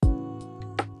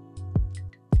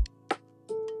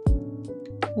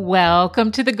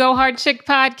Welcome to the Go Hard Chick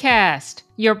podcast,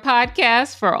 your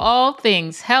podcast for all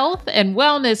things health and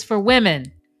wellness for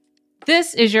women.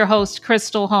 This is your host,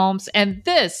 Crystal Holmes, and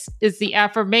this is the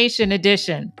Affirmation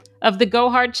edition of the Go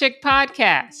Hard Chick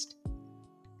podcast.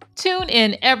 Tune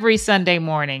in every Sunday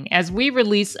morning as we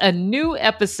release a new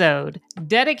episode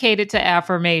dedicated to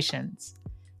affirmations.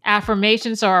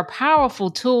 Affirmations are a powerful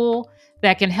tool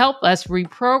that can help us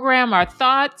reprogram our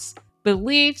thoughts,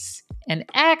 beliefs, and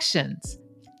actions,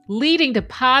 leading to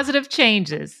positive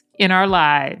changes in our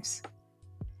lives.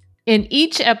 In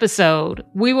each episode,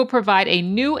 we will provide a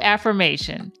new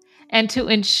affirmation, and to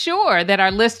ensure that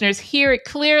our listeners hear it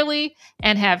clearly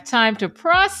and have time to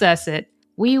process it,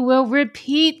 we will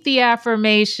repeat the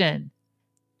affirmation.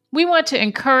 We want to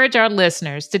encourage our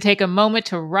listeners to take a moment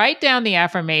to write down the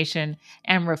affirmation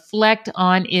and reflect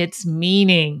on its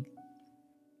meaning.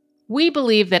 We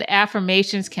believe that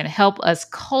affirmations can help us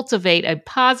cultivate a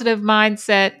positive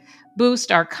mindset,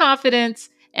 boost our confidence,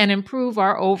 and improve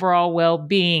our overall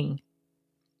well-being.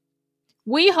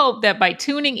 We hope that by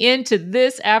tuning into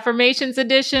this Affirmations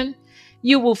edition,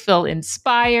 you will feel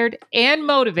inspired and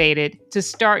motivated to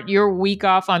start your week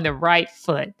off on the right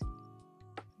foot.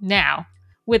 Now,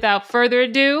 without further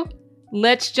ado,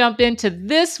 let's jump into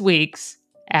this week's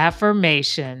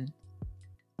affirmation.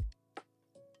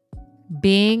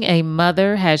 Being a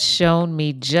mother has shown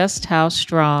me just how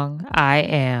strong I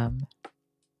am.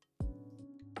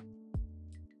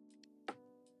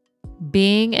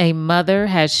 Being a mother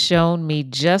has shown me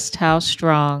just how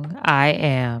strong I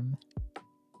am.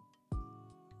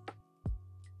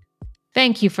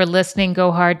 Thank you for listening,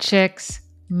 Go Hard Chicks.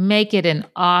 Make it an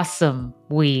awesome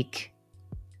week.